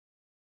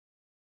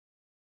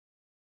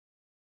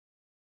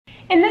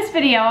In this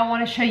video, I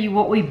want to show you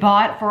what we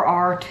bought for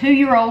our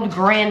 2-year-old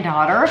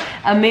granddaughter,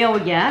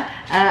 Amelia.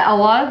 A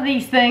lot of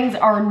these things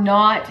are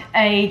not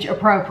age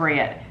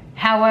appropriate.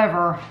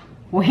 However,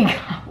 we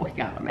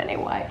got them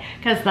anyway,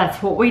 because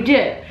that's what we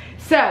did.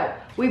 So,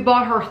 we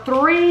bought her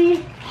 3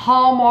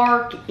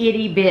 Hallmark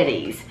itty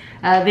bitties.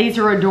 These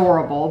are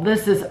adorable.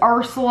 This is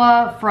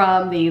Ursula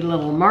from The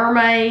Little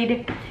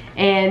Mermaid.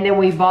 And then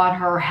we bought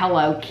her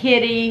Hello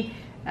Kitty.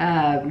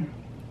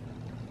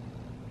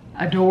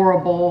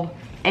 Adorable.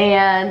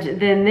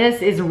 And then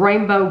this is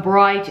Rainbow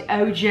Bright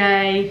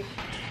OJ.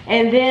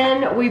 And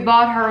then we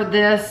bought her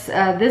this.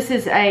 This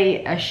is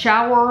a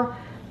shower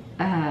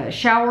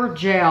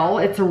gel.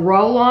 It's a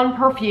roll-on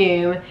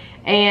perfume.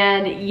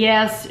 And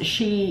yes,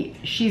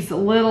 she's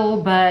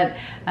little, but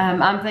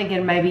I'm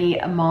thinking maybe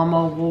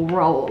Mama will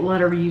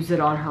let her use it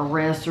on her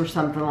wrist or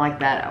something like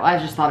that. I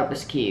just thought it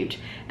was cute.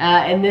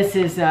 And this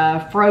is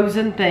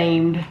Frozen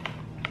themed.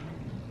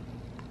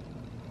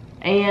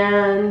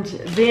 And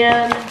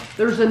then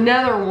there's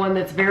another one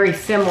that's very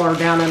similar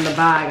down in the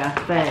bag, I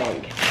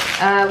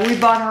think. We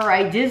bought her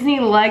a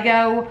Disney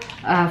Lego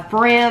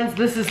Friends.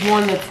 This is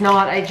one that's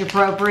not age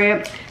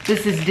appropriate.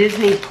 This is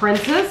Disney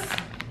Princess.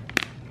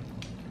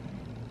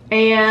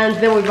 And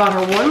then we bought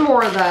her one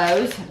more of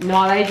those,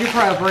 not age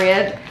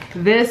appropriate.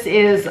 This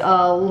is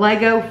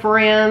Lego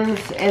Friends,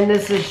 and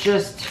this is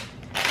just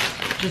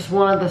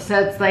one of the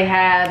sets they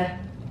had.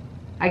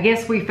 I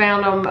guess we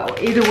found them,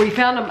 either we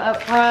found them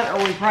up front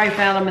or we probably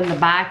found them in the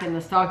back in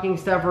the stocking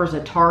stuffers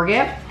at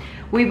Target.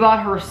 We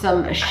bought her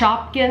some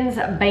Shopkins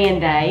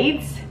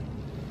Band-Aids,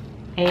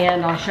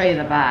 and I'll show you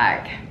the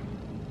bag.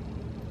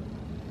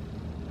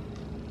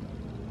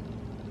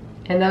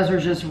 And those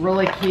are just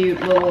really cute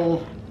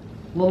little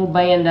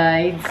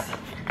Band-Aids.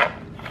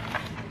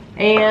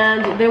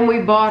 And then we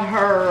bought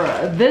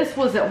her, this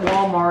was at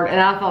Walmart, and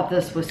I thought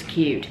this was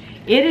cute.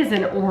 It is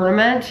an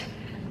ornament,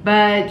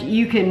 but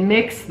you can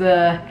mix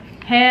the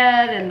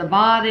head and the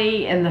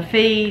body and the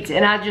feet,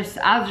 and I just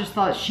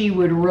thought she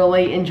would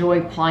really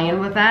enjoy playing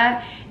with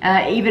that.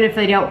 Even if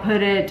they don't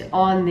put it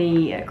on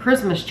the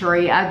Christmas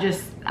tree, I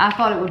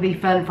thought it would be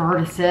fun for her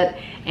to sit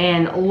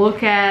and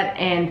look at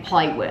and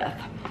play with.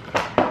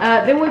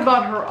 Then we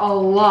bought her a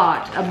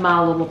lot of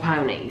My Little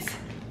Ponies.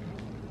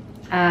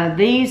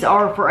 These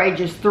are for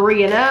ages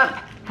 3 and up.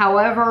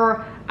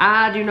 However,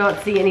 I do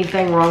not see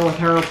anything wrong with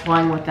her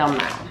playing with them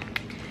now.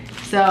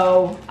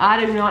 So,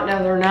 I do not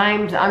know their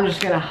names. I'm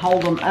just going to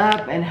hold them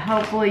up and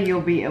hopefully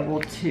you'll be able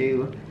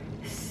to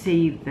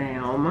see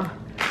them.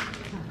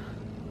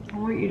 I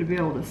want you to be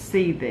able to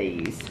see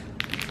these.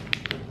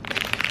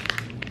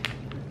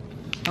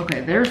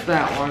 Okay, there's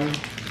that one.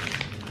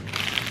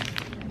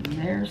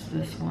 And there's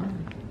this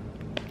one.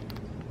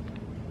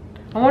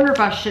 I wonder if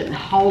I shouldn't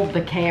hold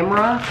the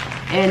camera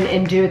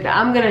and do it.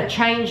 I'm going to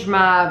change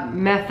my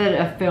method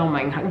of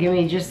filming. Give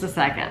me just a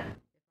second.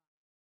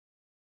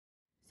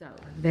 So,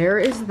 there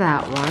is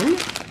that one.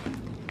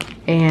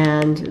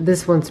 And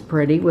this one's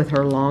pretty with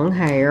her long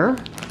hair.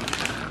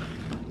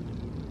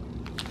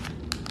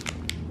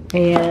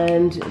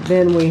 And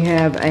then we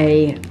have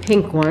a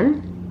pink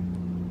one.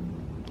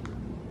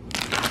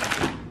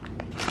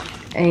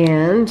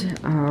 And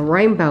a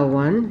rainbow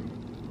one.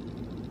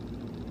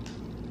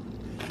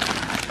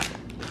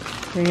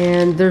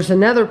 And there's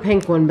another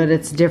pink one, but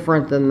it's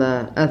different than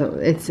the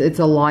other. It's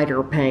a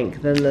lighter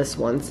pink than this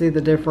one. See the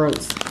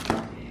difference?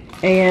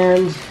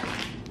 And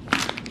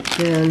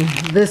then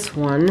this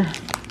one.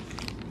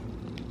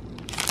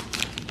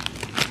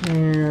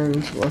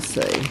 And let's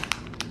see.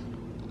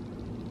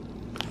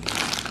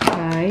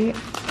 Okay.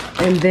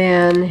 And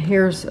then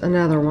here's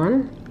another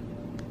one.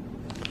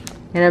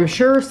 And I'm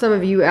sure some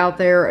of you out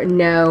there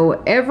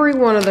know every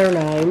one of their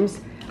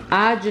names.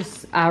 I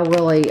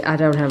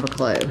don't have a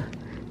clue.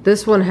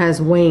 This one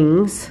has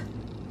wings.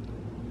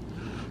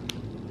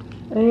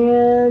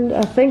 And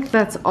I think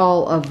that's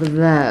all of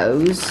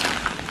those.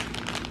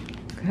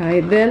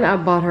 Okay, then I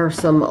bought her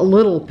some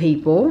little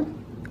people.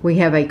 We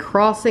have a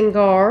crossing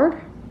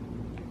guard.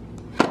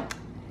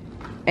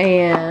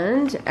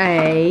 And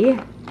a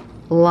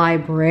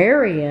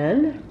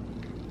librarian.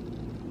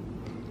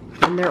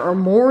 And there are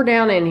more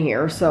down in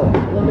here. So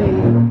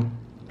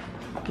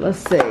let's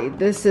see.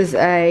 This is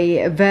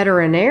a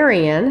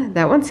veterinarian.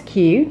 That one's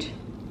cute.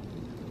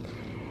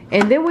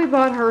 And then we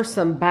bought her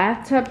some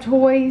bathtub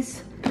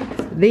toys.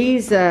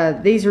 These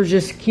are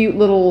just cute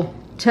little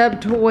tub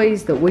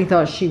toys that we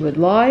thought she would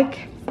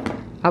like.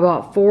 I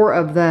bought 4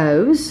 of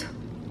those.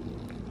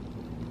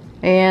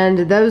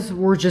 And those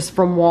were just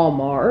from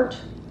Walmart.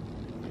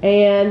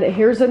 And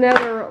here's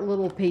another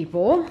little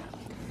people.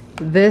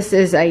 This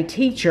is a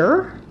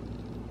teacher.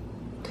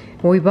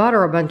 We bought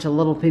her a bunch of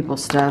little people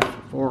stuff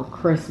for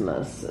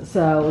Christmas.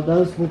 So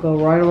those will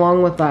go right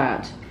along with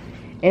that.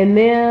 And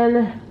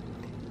then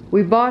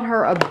we bought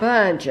her a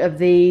bunch of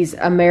these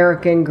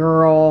American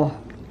Girl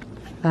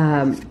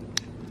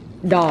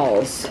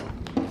dolls.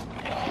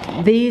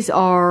 These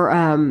are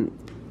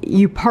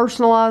you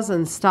personalize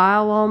and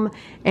style them,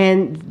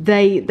 and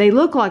they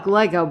look like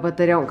Lego, but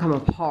they don't come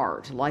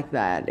apart like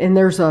that. And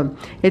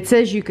it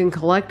says you can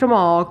collect them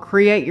all,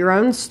 create your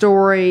own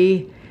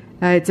story.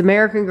 It's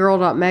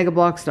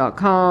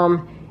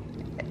americangirl.megablocks.com.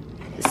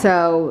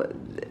 So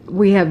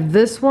we have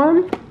this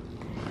one.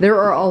 There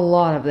are a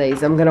lot of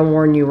these. I'm going to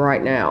warn you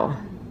right now.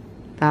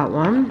 That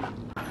one.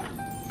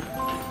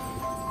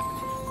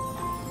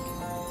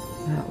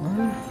 That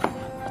one.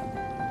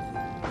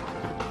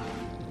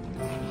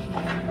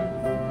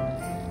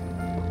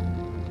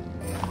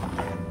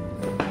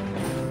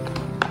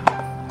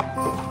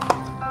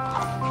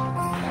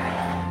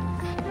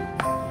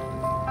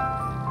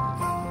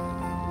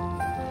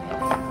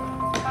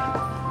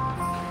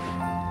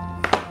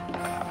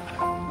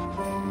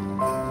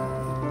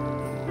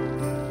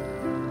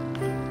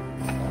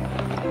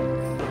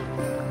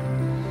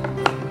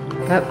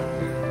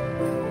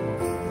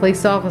 Oh.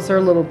 Police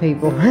officer, little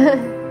people.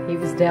 He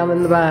was down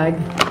in the bag.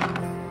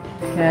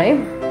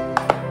 Okay.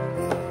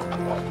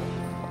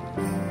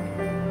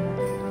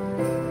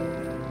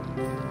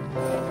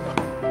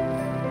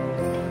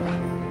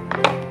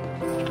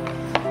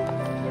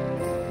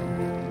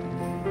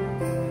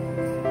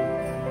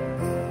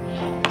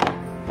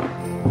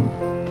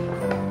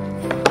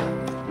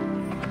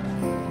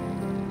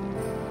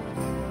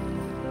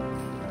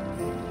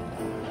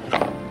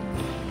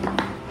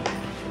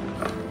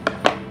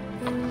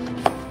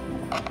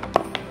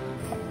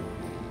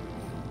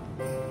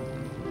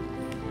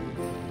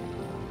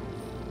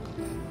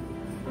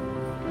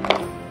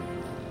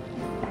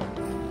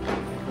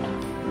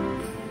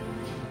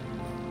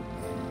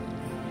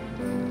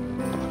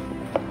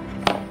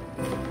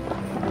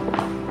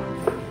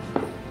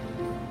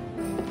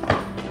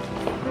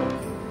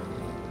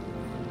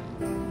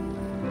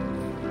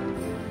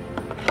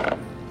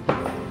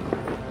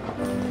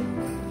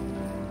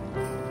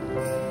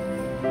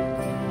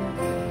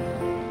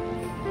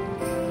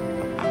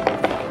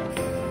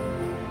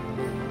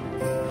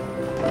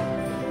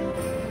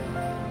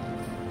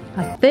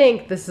 I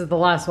think this is the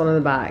last one in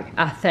the bag.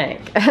 I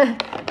think.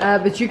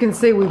 But you can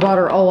see we bought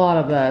her a lot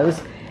of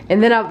those.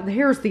 And then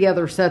here's the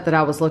other set that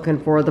I was looking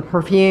for, the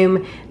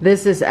perfume.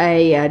 This is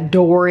a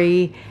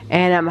Dory,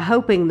 and I'm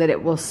hoping that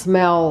it will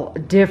smell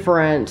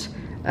different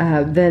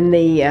than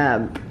the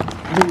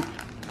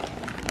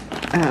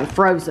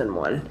Frozen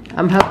one.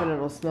 I'm hoping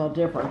it'll smell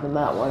different than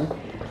that one.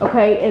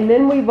 Okay, and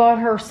then we bought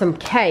her some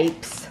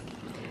capes.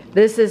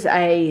 This is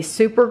a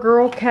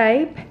Supergirl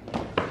cape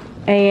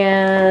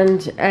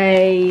and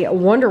a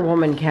Wonder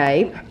Woman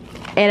cape.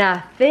 And I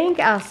think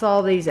I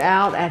saw these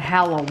out at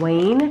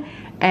Halloween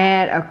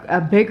at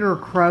a bigger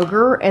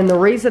Kroger. And the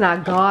reason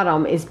I got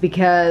them is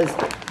because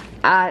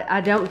I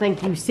don't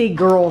think you see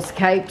girls'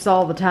 capes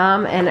all the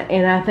time.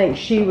 And I think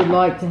she would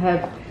like to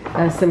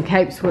have some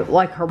capes with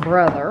like her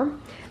brother.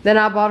 Then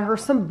I bought her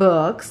some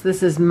books.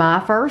 This is My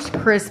First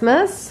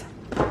Christmas,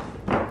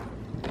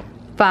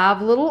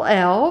 5 Little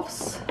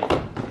Elves,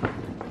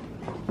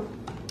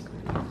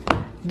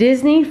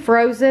 Disney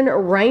Frozen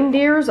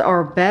Reindeers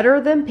Are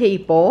Better Than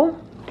People,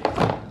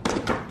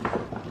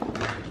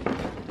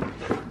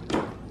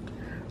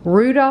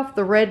 Rudolph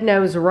the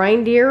Red-Nosed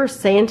Reindeer,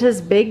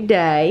 Santa's Big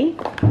Day.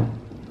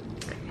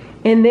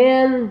 And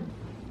then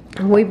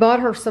we bought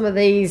her some of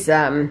these.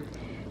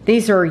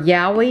 These are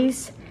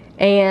Yowies,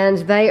 and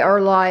they are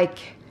like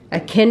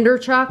a Kinder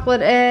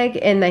chocolate egg,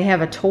 and they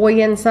have a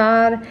toy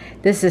inside.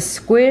 This is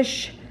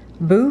Squish,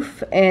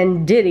 Boof,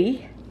 and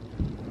Diddy.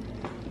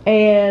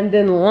 And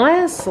then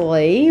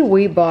lastly,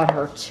 we bought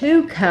her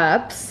 2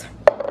 cups.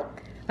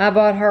 I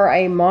bought her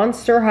a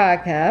Monster High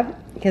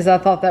cup because I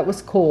thought that was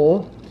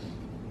cool.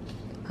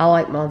 I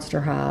like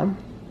Monster High.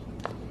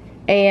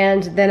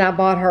 And then I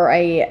bought her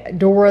a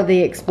Dora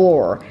the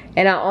Explorer.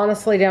 And I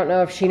honestly don't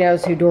know if she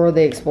knows who Dora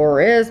the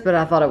Explorer is, but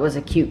I thought it was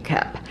a cute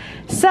cup.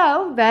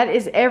 So that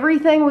is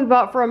everything we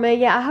bought for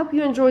Amelia. I hope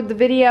you enjoyed the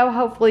video.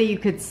 Hopefully you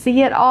could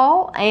see it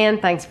all, and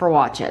thanks for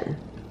watching.